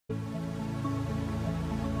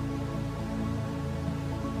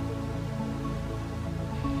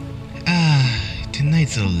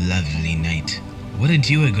Tonight's a lovely night. Wouldn't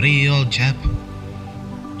you agree, old chap?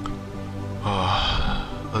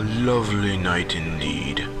 A lovely night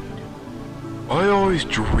indeed. I always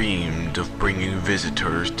dreamed of bringing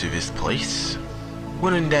visitors to this place.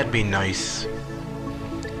 Wouldn't that be nice?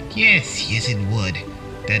 Yes, it would.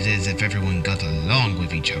 That is, if everyone got along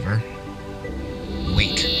with each other.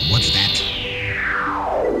 Wait, what's that?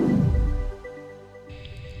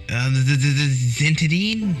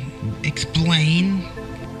 Zentidine? Explain.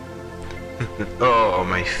 Oh,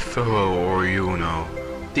 my fellow Oriuno.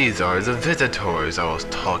 These are the visitors I was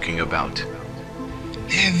talking about.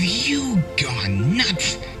 Have you gone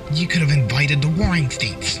nuts? You could have invited the Warring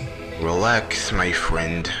States. Relax, my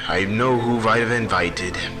friend. I know who I've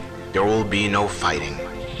invited. There will be no fighting.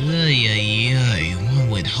 Ay, one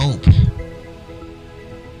would hope.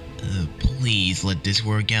 Please let this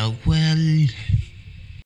work out well.